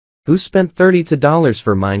Who spent $32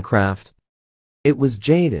 for Minecraft? It was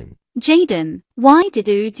Jaden. Jaden, why did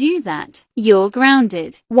you do that? You're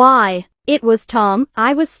grounded. Why? It was Tom.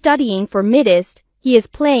 I was studying for midist. He is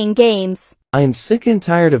playing games. I am sick and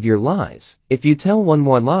tired of your lies. If you tell one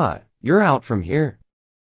more lie, you're out from here.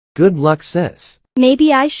 Good luck, sis.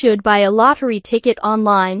 Maybe I should buy a lottery ticket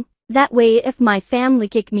online. That way if my family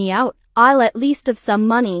kick me out, I'll at least have some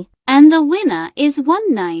money. And the winner is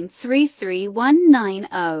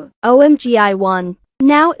 1933190. OMG, I won.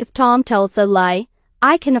 Now if Tom tells a lie,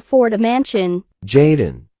 I can afford a mansion.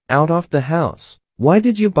 Jaden, out of the house. Why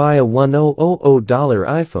did you buy a $1,000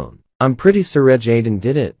 iPhone? I'm pretty sure Jaden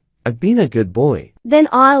did it. I've been a good boy. Then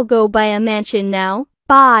I'll go buy a mansion now.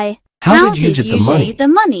 Bye. How did you get the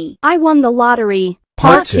money? I won the lottery.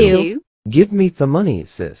 Part 2. Give me the money,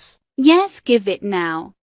 sis. Yes, give it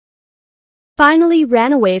now. Finally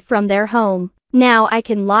ran away from their home. Now I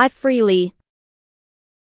can live freely.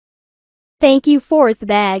 Thank you, fourth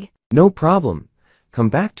bag. No problem. Come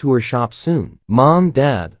back to our shop soon. Mom,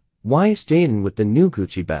 Dad, why is Jaden with the new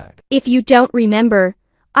Gucci bag? If you don't remember,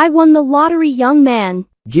 I won the lottery, young man.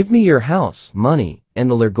 Give me your house, money,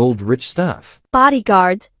 and all your gold rich stuff.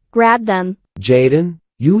 Bodyguards, grab them. Jaden,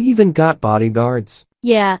 you even got bodyguards?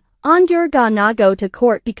 Yeah, and you're gonna go to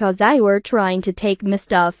court because I were trying to take my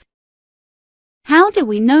stuff. How do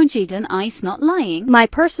we know Jaden I's not lying? My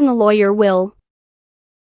personal lawyer will.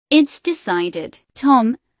 It's decided.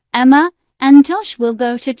 Tom, Emma, and Josh will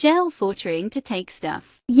go to jail for trying to take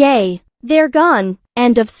stuff. Yay, they're gone.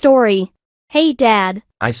 End of story. Hey, Dad.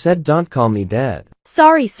 I said don't call me Dad.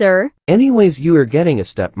 Sorry, sir. Anyways, you are getting a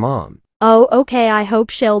stepmom. Oh, okay, I hope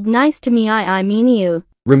she'll be nice to me. I mean you.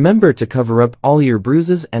 Remember to cover up all your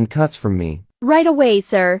bruises and cuts from me. Right away,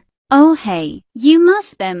 sir. Oh hey, you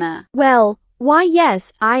must, Emma. Well, why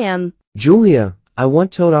yes, I am. Julia, I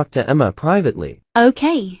want to talk to Emma privately.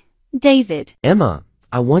 Okay, David. Emma,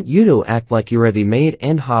 I want you to act like you're the maid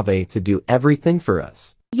and Have to do everything for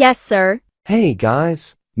us. Yes, sir. Hey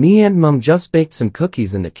guys, me and Mom just baked some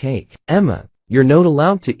cookies and a cake. Emma, you're not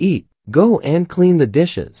allowed to eat. Go and clean the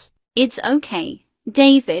dishes. It's okay,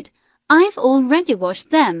 David. I've already washed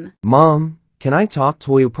them. Mom, can I talk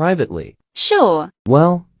to you privately? Sure.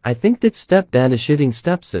 Well, I think that stepdad is shitting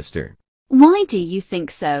stepsister. Why do you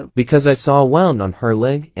think so? Because I saw a wound on her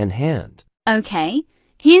leg and hand. Okay,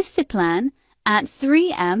 here's the plan. At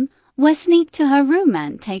 3 a.m., we'll sneak to her room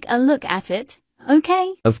and take a look at it,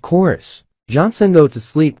 okay? Of course. Johnson go to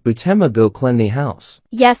sleep, but Emma go clean the house.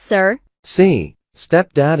 Yes, sir. See,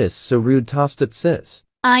 stepdad is so rude to sis.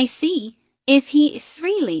 I see. If he is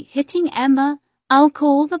really hitting Emma, I'll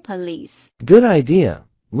call the police. Good idea.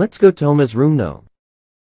 Let's go to Emma's room now.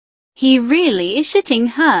 He really is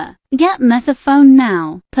shitting her. Get me the phone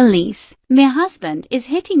now. Police, my husband is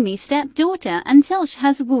hitting me stepdaughter until she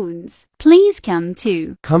has wounds. Please come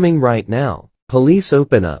too. Coming right now. Police,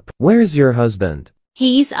 open up. Where's your husband?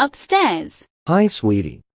 He's upstairs. Hi,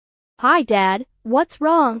 sweetie. Hi, Dad. What's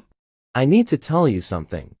wrong? I need to tell you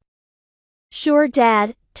something. Sure,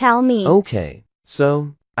 Dad. Tell me. Okay,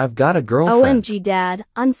 so, I've got a girlfriend. OMG, Dad.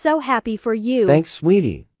 I'm so happy for you. Thanks,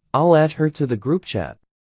 sweetie. I'll add her to the group chat.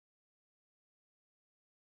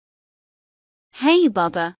 Hey,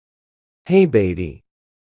 Baba. Hey, baby.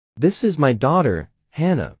 This is my daughter,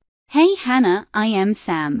 Hannah. Hey, Hannah, I am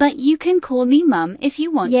Sam. But you can call me Mum if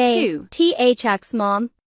you want Yay. to. THX, Mom.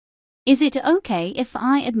 Is it okay if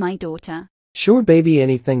I add my daughter? Sure, baby,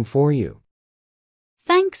 anything for you.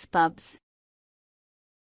 Thanks, Bubs.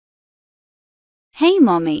 Hey,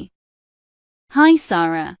 Mommy. Hi,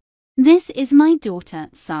 Sarah. This is my daughter,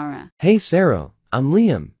 Sarah. Hey, Sarah, I'm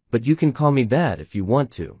Liam, but you can call me Dad if you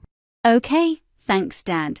want to. Okay, thanks,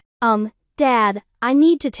 Dad. Dad, I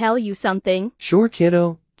need to tell you something. Sure,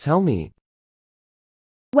 kiddo, tell me.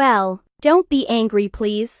 Well, don't be angry,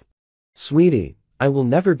 please. Sweetie, I will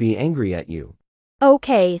never be angry at you.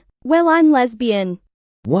 Okay, well, I'm lesbian.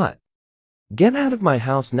 What? Get out of my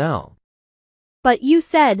house now. But you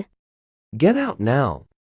said. Get out now.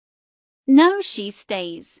 No, she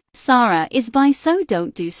stays. Sarah is bi, so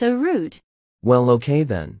don't do so rude. Well, okay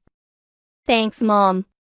then. Thanks, Mom.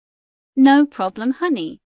 No problem,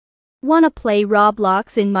 honey. Wanna play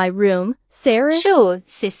Roblox in my room, Sarah? Sure,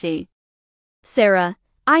 sissy. Sarah,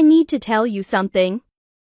 I need to tell you something.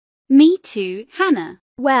 Me too, Hannah.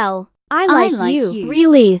 Well, I like you. you.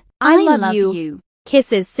 Really, I love love you.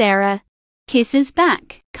 Kisses, Sarah. Kisses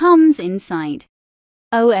back. Comes inside.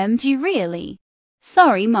 OMG, really?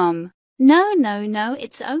 Sorry, Mom. No,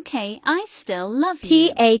 it's okay. I still love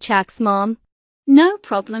you. THX, Mom. No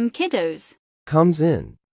problem, kiddos. Comes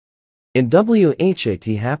in. In WHAT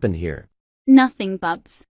happened here? Nothing,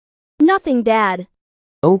 Bubs. Nothing, Dad.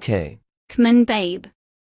 Okay. Come on, babe.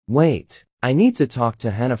 Wait, I need to talk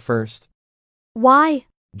to Hannah first. Why?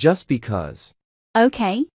 Just because.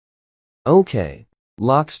 Okay. Okay.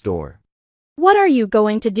 Locks door. What are you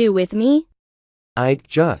going to do with me?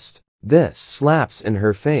 This slaps in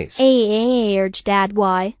her face. Urge Dad,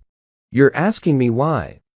 why? You're asking me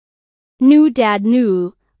why. No, Dad,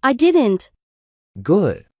 no. I didn't.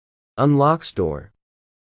 Good. Unlocks door.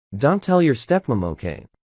 Don't tell your stepmom, okay?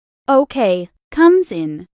 Okay. Comes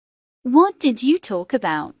in. What did you talk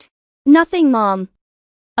about? Nothing, Mom.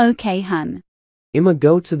 Okay, hun. Emma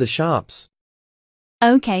go to the shops.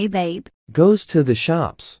 Okay, babe. Goes to the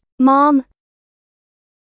shops. Mom,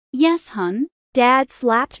 Yes, hun. Dad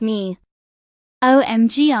slapped me.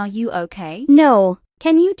 OMG, are you okay? No.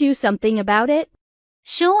 Can you do something about it?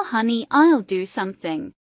 Sure, honey, I'll do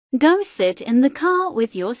something. Go sit in the car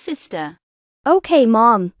with your sister. Okay,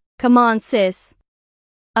 Mom. Come on, sis.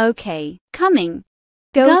 Okay, coming.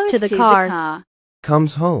 Goes to the car.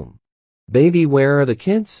 Comes home. Baby, where are the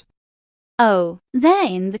kids? Oh, they're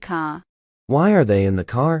in the car. Why are they in the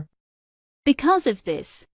car? Because of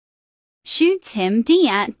this. Shoots him D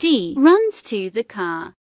at D. Runs to the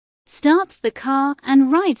car. Starts the car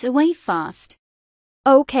and rides away fast.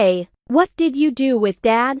 Okay. What did you do with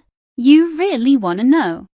Dad? You really wanna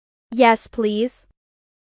know? Yes, please.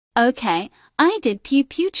 Okay, I did pew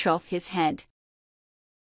off his head.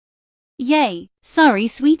 Yay, sorry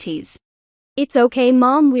sweeties. It's okay,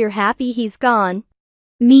 Mom, we're happy he's gone.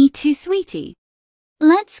 Me too, sweetie.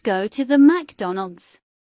 Let's go to the McDonald's.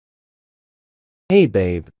 Hey,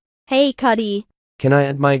 babe. Hey, Cuddy. Can I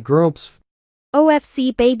add my groups?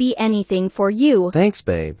 OFC, baby, anything for you. Thanks,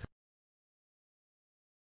 babe.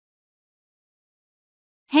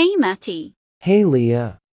 Hey, Matty. Hey,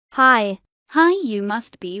 Leah. Hi. Hi, you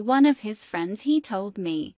must be one of his friends, he told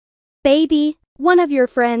me. Baby, one of your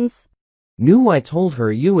friends. Knew I told her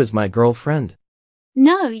you was my girlfriend.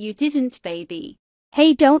 No, you didn't, baby.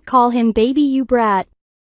 Hey, don't call him baby, you brat.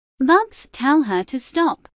 Bubs, tell her to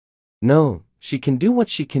stop. No, she can do what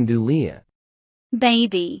she can do, Leah.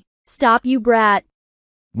 Baby. Stop, you brat.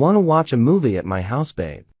 Wanna watch a movie at my house,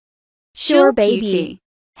 babe? Sure, baby. Cutie.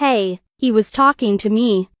 Hey, he was talking to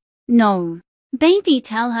me. No. Baby,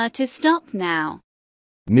 tell her to stop now.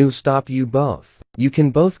 New, stop you both. You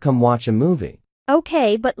can both come watch a movie.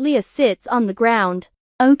 Okay, but Leah sits on the ground.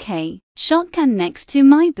 Okay, shotgun next to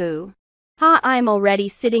my boo. Ha, I'm already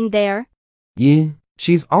sitting there. Yeah,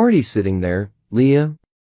 she's already sitting there, Leah.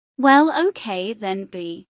 Well, okay then,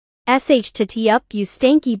 B. SH to tee up, you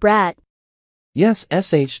stanky brat. Yes,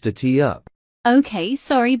 SH to tee up. Okay,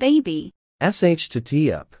 sorry, baby. SH to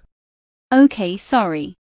tee up. Okay,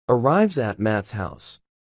 sorry. Arrives at Matt's house.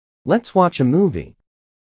 Let's watch a movie.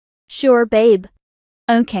 Sure, babe.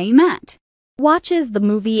 Okay, Matt. Watches the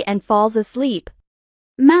movie and falls asleep.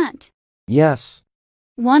 Matt. Yes.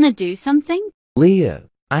 Wanna do something? Leah,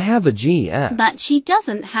 I have a GF. But she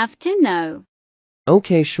doesn't have to know.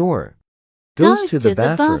 Okay, sure. Goes to the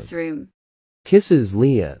bathroom. Kisses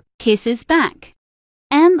Leah. Kisses back.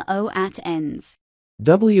 MO at ends.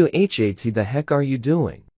 WHAT, the heck are you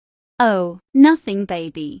doing? Oh, nothing,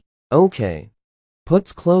 baby. Okay.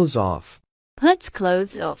 Puts clothes off. Puts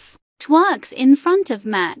clothes off. Twerks in front of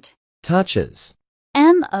Matt. Touches.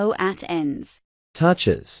 MO at ends.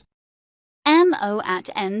 Touches. MO at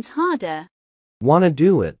ends harder. Wanna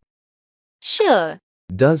do it. Sure.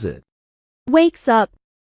 Does it. Wakes up.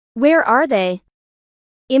 Where are they?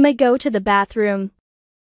 Emma go to the bathroom.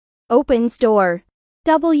 Opens door.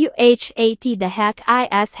 WHAT, the heck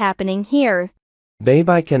is happening here? Babe,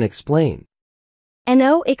 I can explain.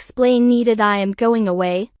 No explain needed, I am going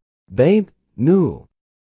away. Babe, no.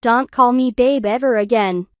 Don't call me babe ever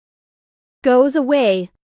again. Goes away.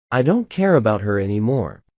 I don't care about her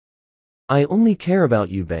anymore. I only care about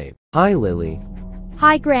you, babe. Hi, Lily.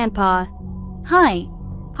 Hi, Grandpa. Hi.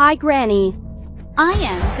 Hi, Granny. I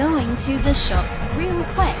am going to the shops real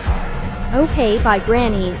quick. Okay, bye,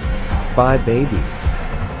 Granny. Bye, baby.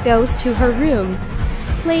 Goes to her room.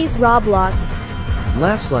 Plays Roblox.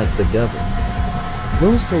 Laughs like the devil.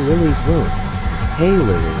 Goes to Lily's room. Hey,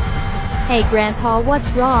 Lily. Hey, Grandpa, what's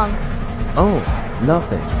wrong? Oh,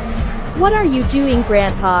 nothing. What are you doing,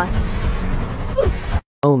 Grandpa?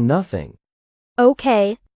 Oh, nothing.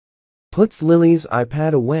 Okay. Puts Lily's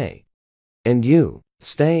iPad away. And you,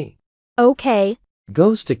 stay. Okay.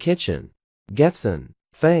 Goes to kitchen. Gets in.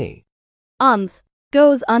 Faye.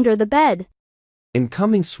 Goes under the bed.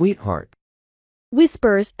 Incoming sweetheart.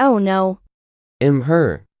 Whispers, oh no.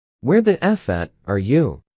 Her. Where the F at are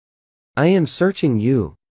you? I am searching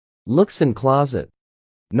you. Looks in closet.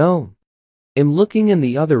 No. Am looking in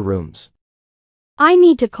the other rooms. I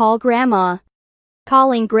need to call Grandma.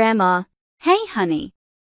 Calling Grandma. Hey, honey.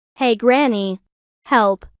 Hey, Granny.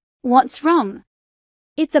 Help. What's wrong?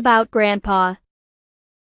 It's about Grandpa.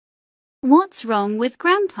 What's wrong with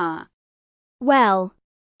Grandpa? Well,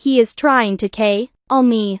 he is trying to kill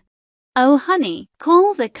me. Oh, honey,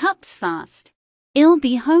 call the cops fast. I'll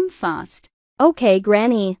be home fast. Okay,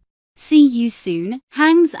 Granny. See you soon.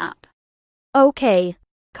 Hangs up. Okay.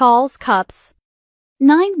 Calls cops.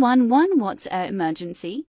 911, what's a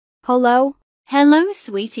emergency? Hello? Hello,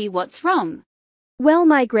 sweetie, what's wrong? Well,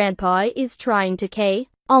 my grandpa is trying to kill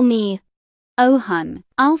me. Oh, hun,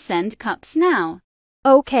 I'll send cops now.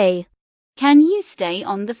 Okay. Can you stay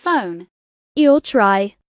on the phone? I'll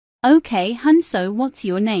try. Okay, hun, so what's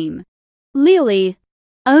your name? Lily.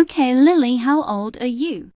 Okay, Lily, how old are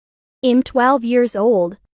you? I'm 12 years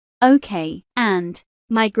old. Okay, and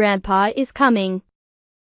My grandpa is coming.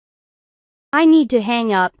 I need to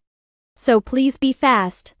hang up. So please be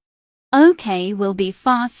fast. okay, we'll be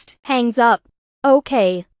fast. Hangs up.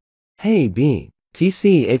 Okay. Hey B,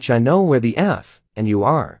 TCH, I know where the F and you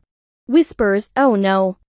are. Whispers, oh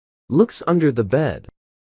no. Looks under the bed.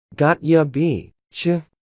 Got ya B, ch.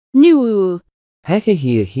 No.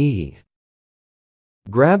 Hee.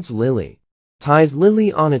 Grabs Lily. Ties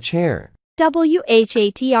Lily on a chair.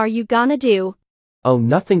 WHAT are you gonna do? Oh,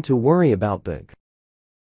 nothing to worry about, big.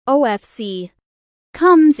 OFC.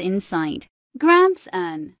 Comes inside, grabs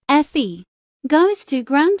an FE, goes to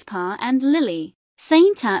Grandpa and Lily.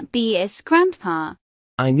 Saint at BS Grandpa.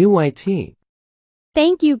 I knew it.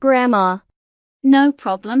 Thank you, Grandma. No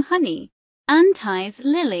problem, honey. Unties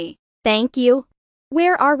Lily. Thank you.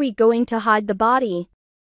 Where are we going to hide the body?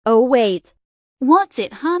 Oh, wait. What's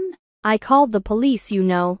it, hun? I called the police, you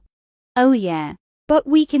know. Oh yeah. But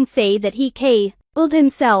we can say that he killed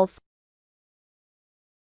himself.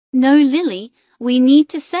 No, Lily, we need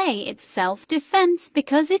to say it's self-defense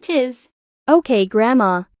because it is. Okay,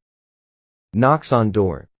 Grandma. Knocks on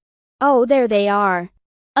door. Oh, there they are.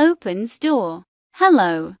 Opens door.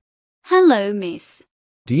 Hello. Hello, miss.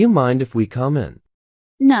 Do you mind if we come in?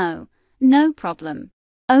 No, no problem.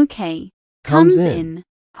 Okay. Comes Comes in. in.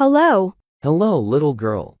 Hello. Hello, little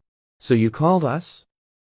girl. So you called us?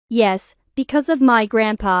 Yes, because of my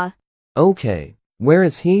grandpa. Okay. Where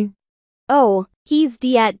is he? Oh, he's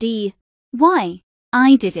at D. Why?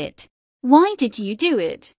 I did it. Why did you do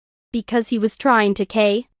it? Because he was trying to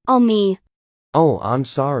kill me. Oh, I'm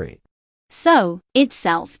sorry. So, it's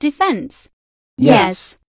self-defense.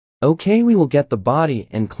 Yes. Okay, we will get the body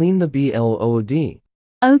and clean the blood.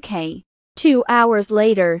 Okay. 2 hours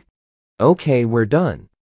later. Okay, we're done.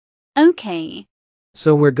 Okay.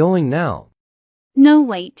 So we're going now. No,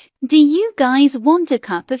 wait. Do you guys want a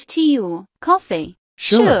cup of tea or coffee?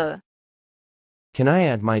 Sure. Can I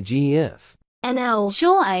add my GF? NL.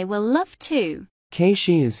 Sure, I will love to. K,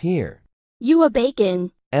 she is here. You a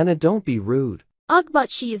bacon. Anna, don't be rude. Ugh,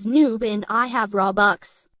 but she is noob and I have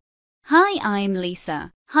Robux. Hi, I'm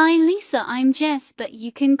Lisa. Hi, Lisa, I'm Jess, but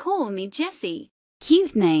you can call me Jessie.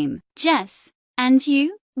 Cute name, Jess. And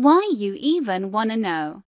you? Why you even wanna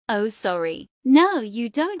know? Oh, sorry. No, you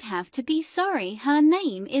don't have to be sorry. Her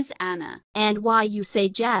name is Anna. And why you say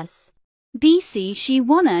Jess? BC, she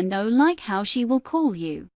wanna know like how she will call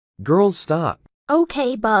you. Girls, stop.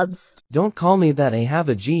 Okay, Bubs. Don't call me that. I have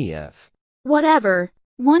a GF. Whatever.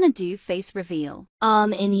 Wanna do face reveal?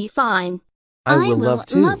 Any fine. I will love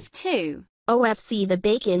to. love to. OFC, the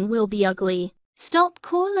bacon will be ugly. Stop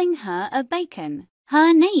calling her a bacon.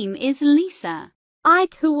 Her name is Lisa.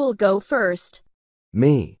 Ike, who will go first?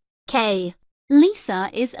 Me. K. Lisa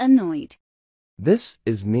is annoyed. This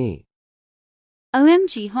is me.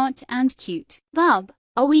 OMG hot and cute. Bub.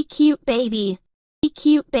 Oh, we cute baby. We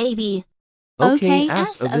cute baby. Okay, S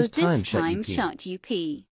ass of O this time, shut you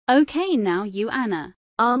pee. Okay, now you Anna.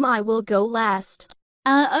 I will go last.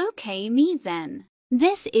 Okay, me then.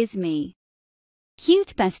 This is me.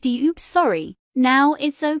 Cute bestie, oops, sorry. Now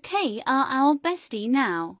it's okay, our bestie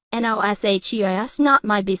now. NOSHES, not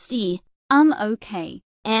my bestie. Okay.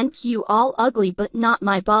 And you all ugly but not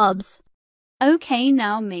my Bubs. Okay,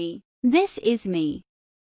 now me. This is me.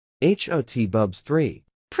 HOT Bubs 3.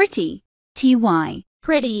 Pretty. TY.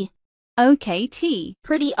 Pretty. Okay, T.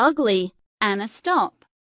 Pretty ugly. Anna, stop.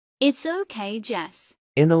 It's okay, Jess.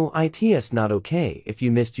 NOITS not okay if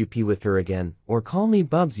you missed UP with her again, or call me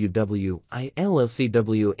Bubs UWILLCWHAT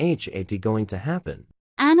going to happen.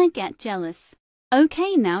 Anna, get jealous.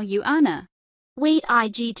 Okay, now you Anna. Wait,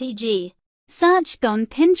 IGTG. Search gone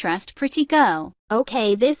Pinterest pretty girl.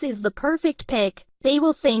 Okay, this is the perfect pic. They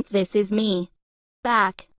will think this is me.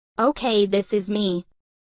 Back. Okay, this is me.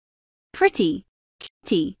 Pretty.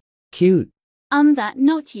 T. Cute. That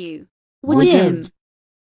not you. Would've. Would've.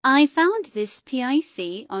 I found this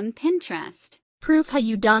pic on Pinterest. Proof how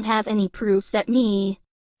you don't have any proof that me.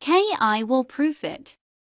 I will proof it.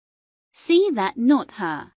 See that not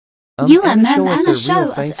her. Anna, show us a show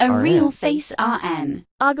real us face, a real RN. face RN.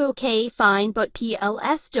 Ugh, okay, fine, but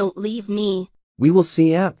PLS don't leave me. We will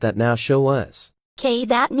see app that now show us. K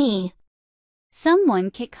that me. Someone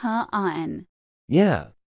kick her RN. Yeah.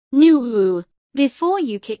 New. Before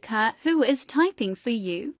you kick her, who is typing for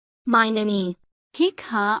you? My nanny. Kick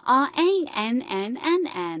her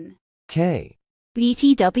RANNNN. K.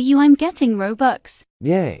 BTW, I'm getting Robux.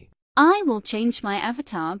 Yay. I will change my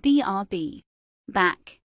avatar BRB.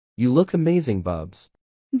 Back. You look amazing, Bubs.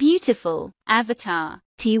 Beautiful. Avatar.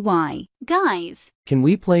 TY. Guys. Can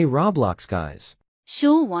we play Roblox, guys?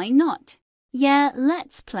 Sure, why not? Yeah,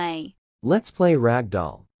 let's play. Let's play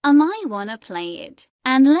Ragdoll. I wanna play it.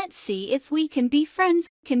 And let's see if we can be friends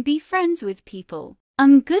with people.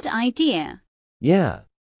 Good idea. Yeah.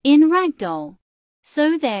 In Ragdoll.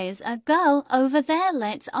 So there's a girl over there,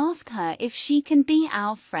 let's ask her if she can be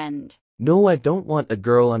our friend. No, I don't want a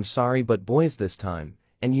girl, I'm sorry, but boys this time,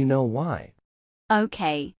 and you know why.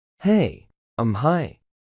 Okay. Hey. Hi.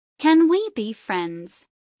 Can we be friends?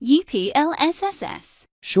 UPLSSS.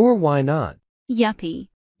 Sure, why not? Yuppie.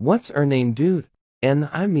 What's her name, dude? And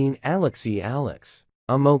I mean Alexy Alex.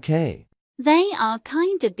 Okay. They are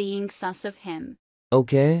kinda being sus of him.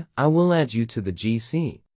 Okay, I will add you to the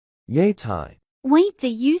GC. Yay, Ty. Wait, the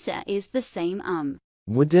user is the same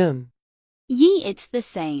Wadim. Yee, it's the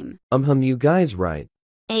same. You guys right.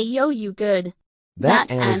 Ayo, you good.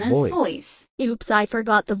 That Anna's Anna's voice. Oops, I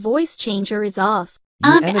forgot the voice changer is off.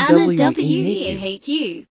 You Anna W. W. hate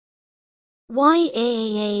you. Y a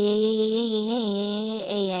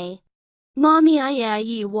Mommy, I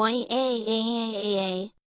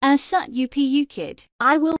Shut you kid.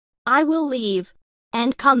 I will leave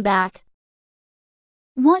and come back.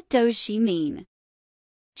 What does she mean?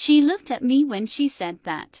 She looked at me when she said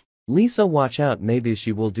that. Lisa, watch out, maybe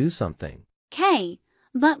she will do something.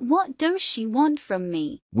 But what does she want from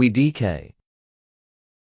me? We DK.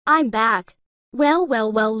 I'm back. Well,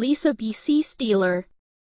 Lisa BC Stealer.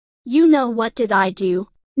 You know what did I do?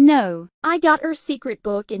 No. I got her secret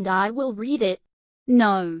book and I will read it.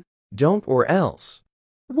 No. Don't or else.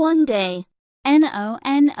 One day.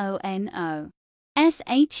 NONONO.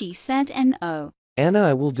 SHE said NO. Anna,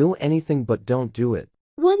 I will do anything but don't do it.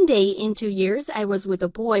 One day in 2 years I was with a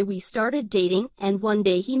boy, we started dating, and one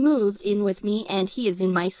day he moved in with me and he is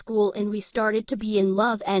in my school and we started to be in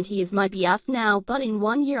love and he is my BF now, but in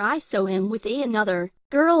 1 year I saw him with another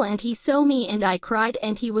girl and he saw me and I cried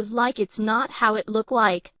and he was like, it's not how it looked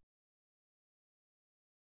like.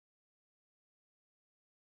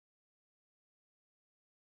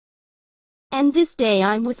 And this day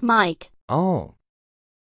I'm with Mike. Oh.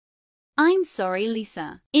 I'm sorry,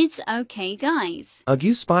 Lisa. It's okay, guys.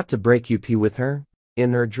 You spot to break UP with her?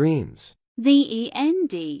 In her dreams. The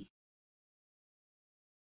END.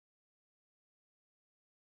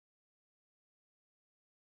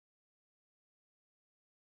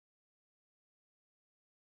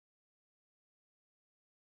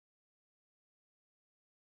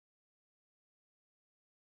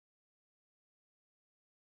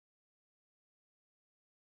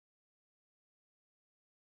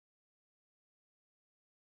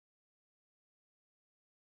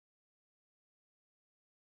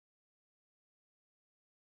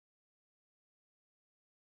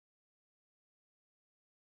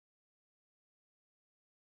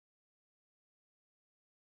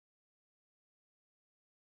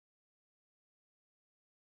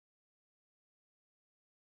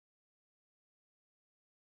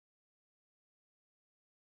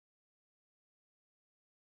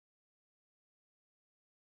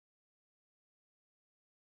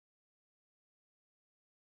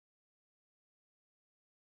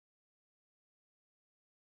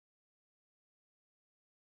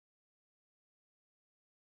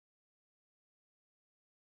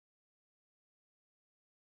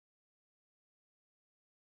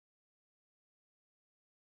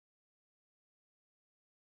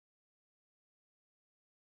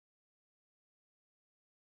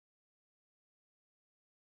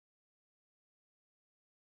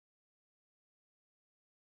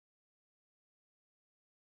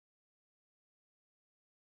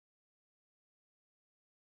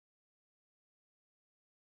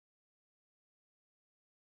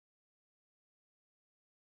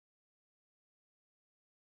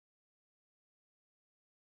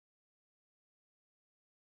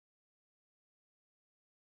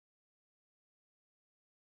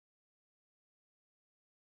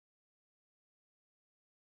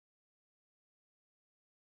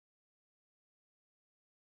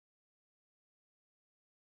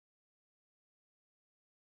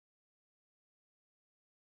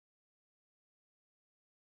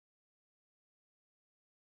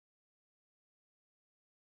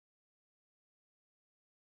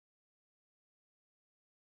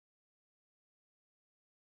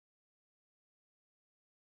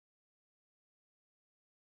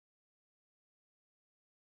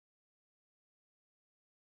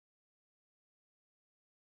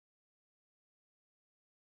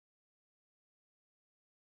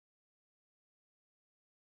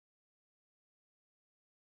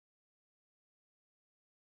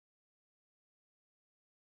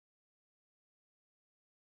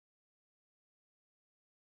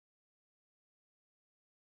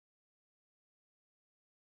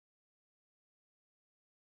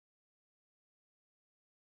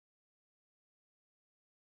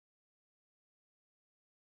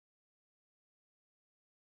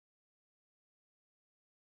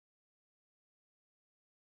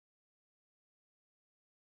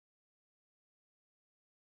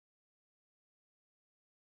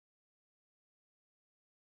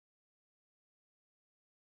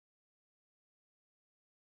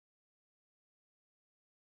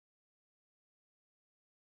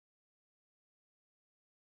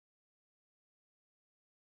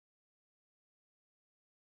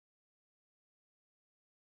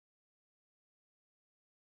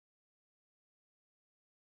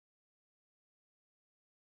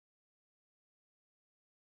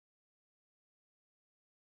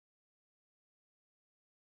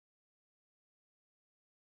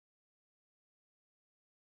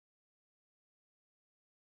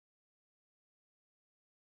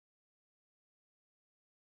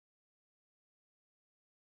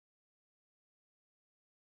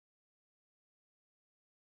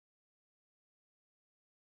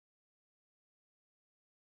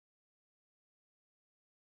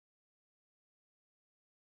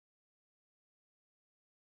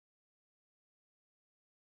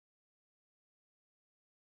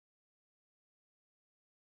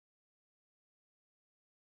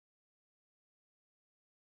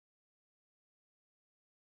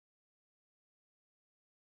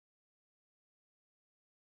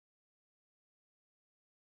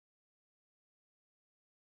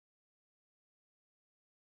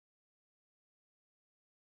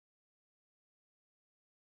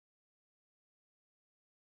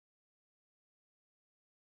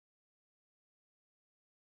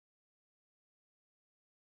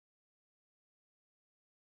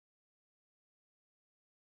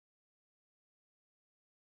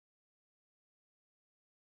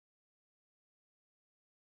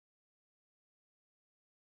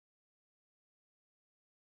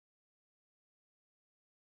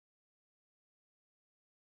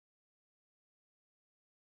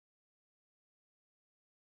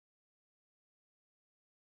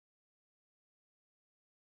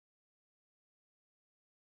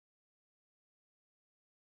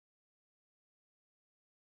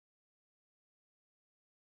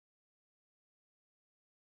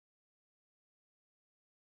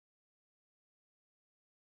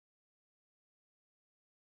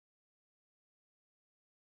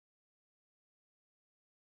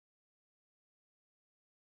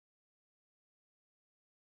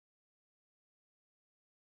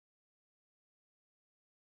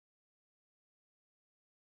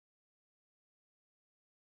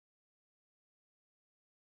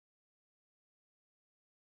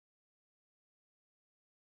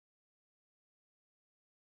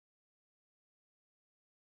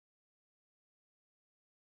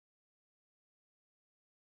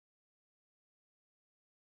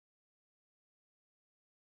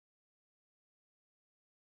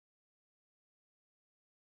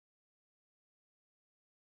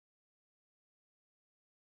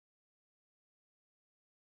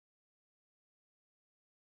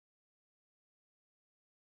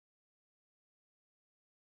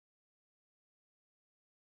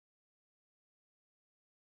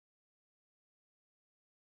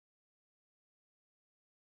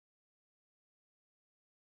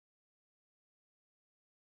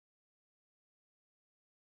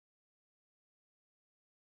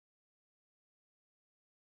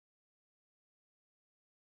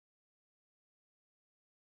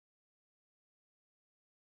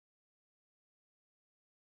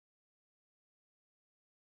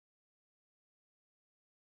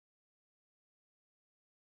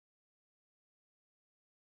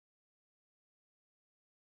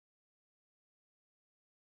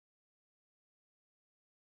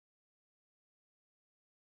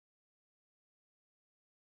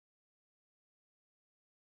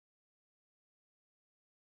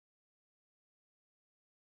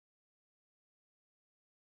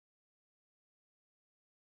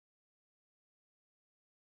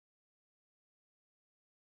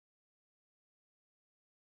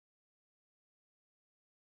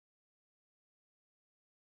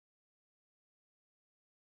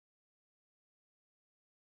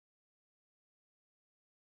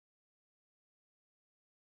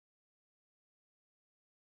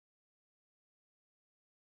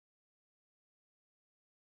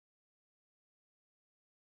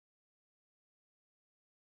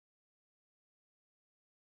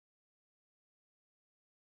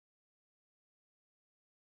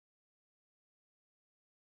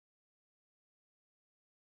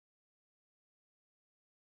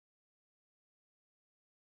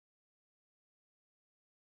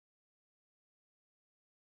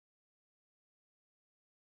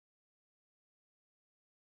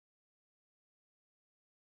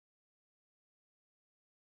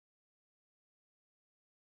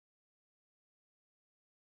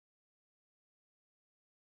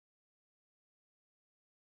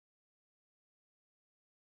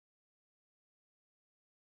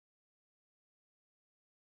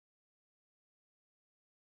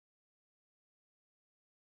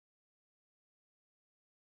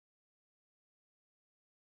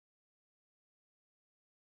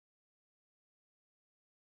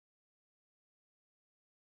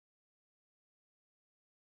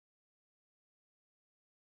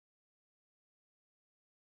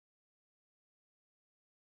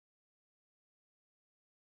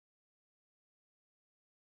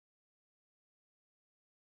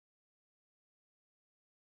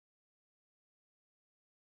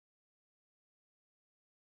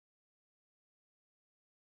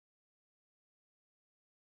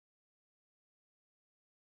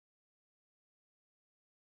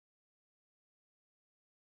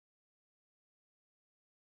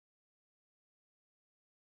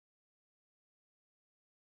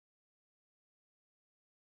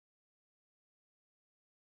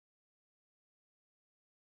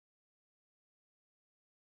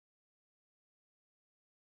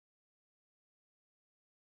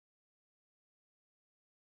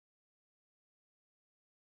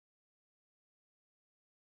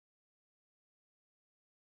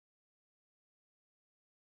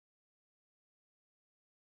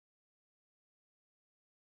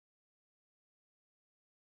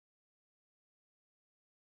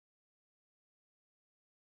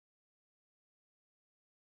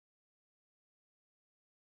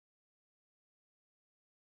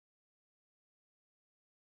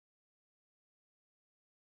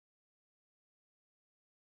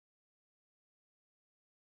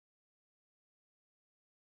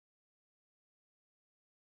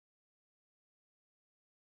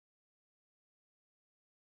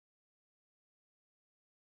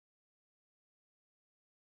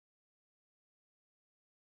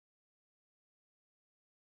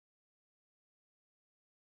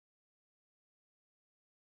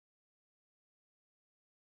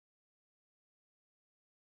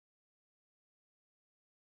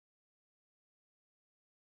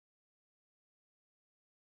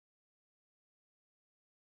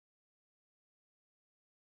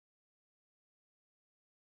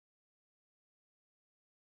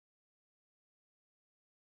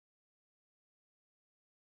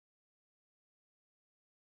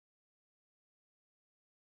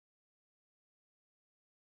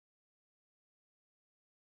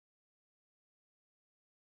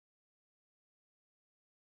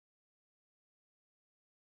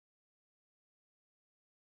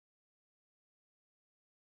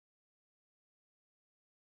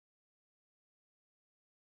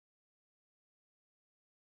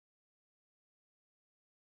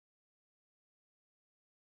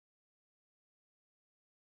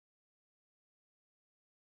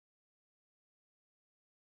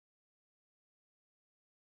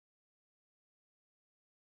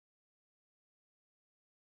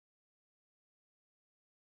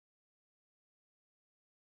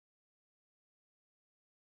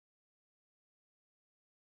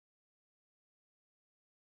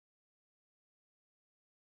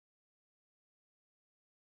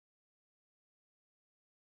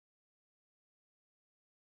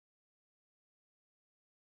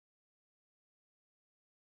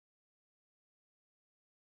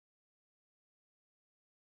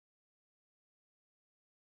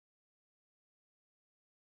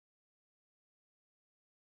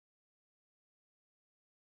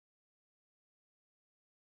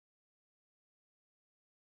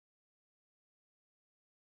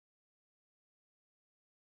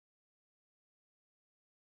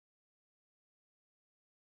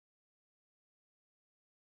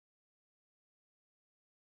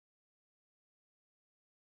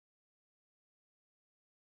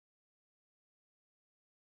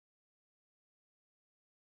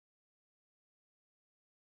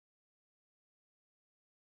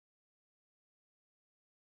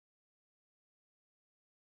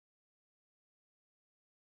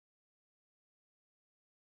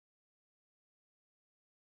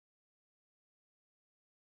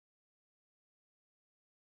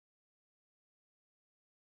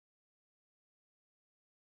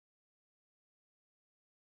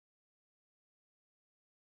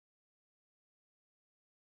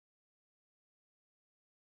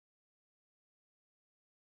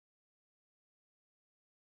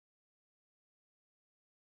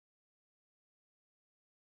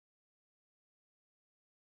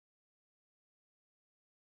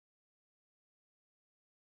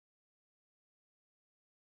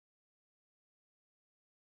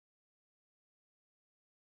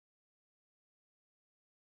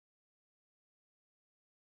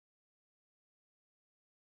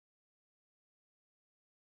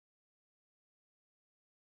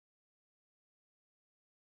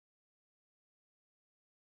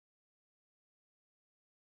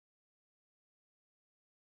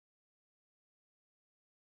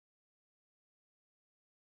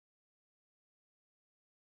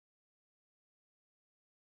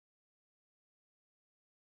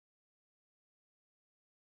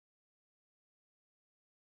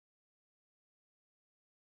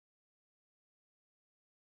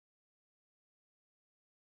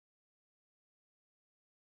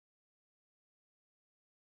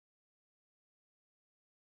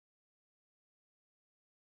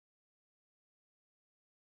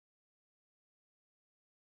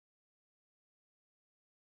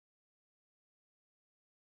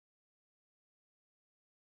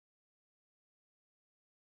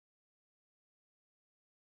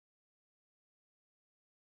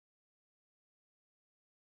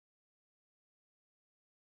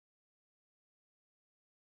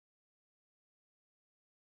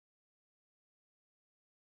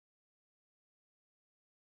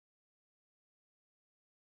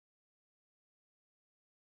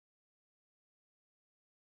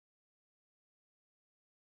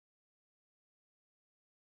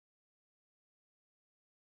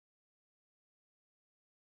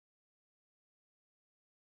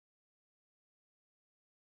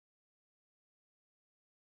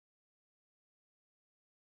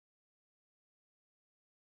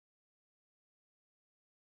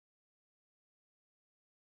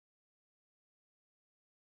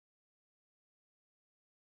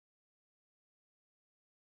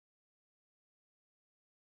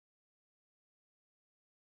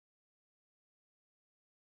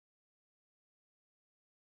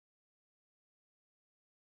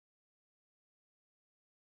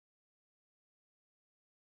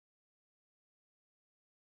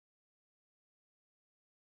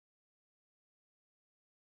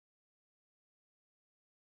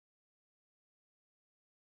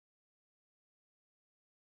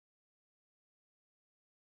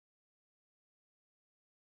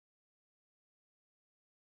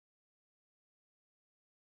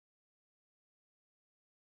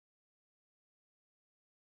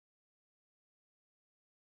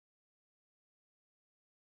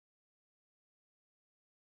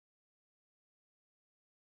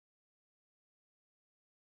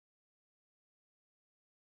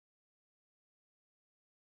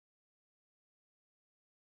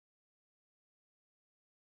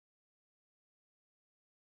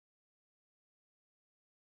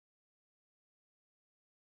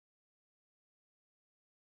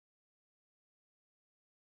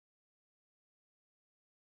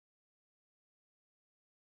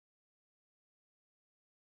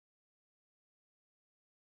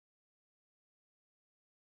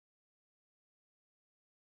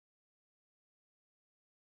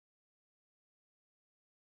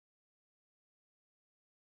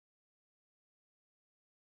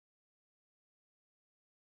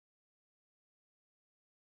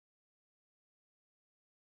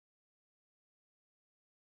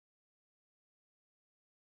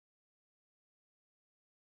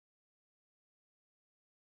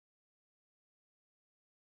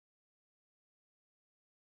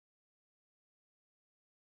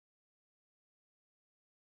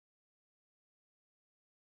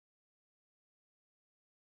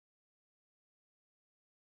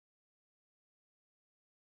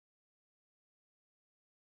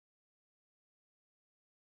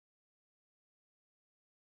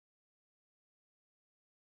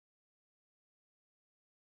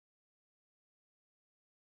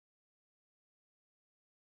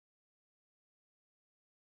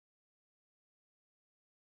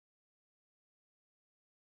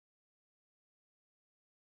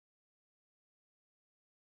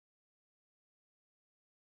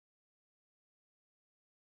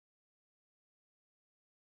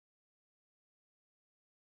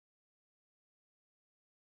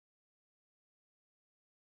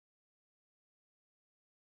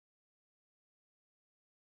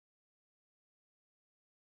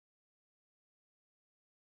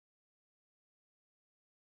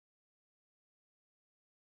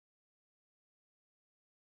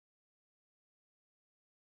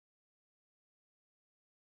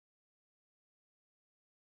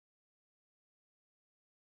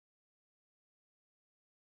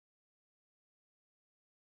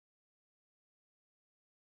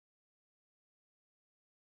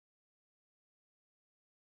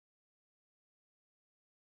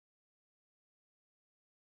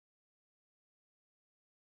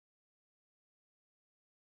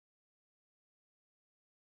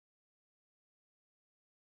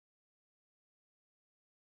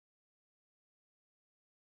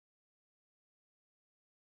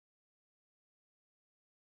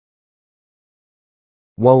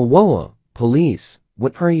 Whoa whoa, police,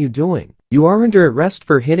 what are you doing? You are under arrest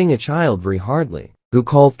for hitting a child very hardly. Who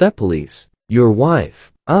called the police? Your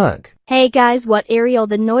wife. Ugh. Hey guys, what Ariel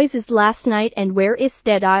the noises last night and where is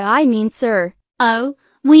that I mean sir? Oh,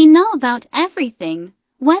 we know about everything.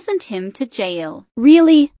 Wasn't him to jail?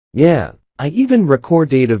 Really? Yeah, I even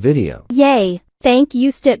recorded a video. Yay. Thank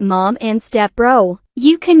you stepmom and stepbro.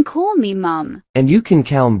 You can call me mom. And you can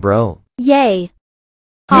calm bro. Yay.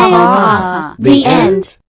 Ha ha ha. The end.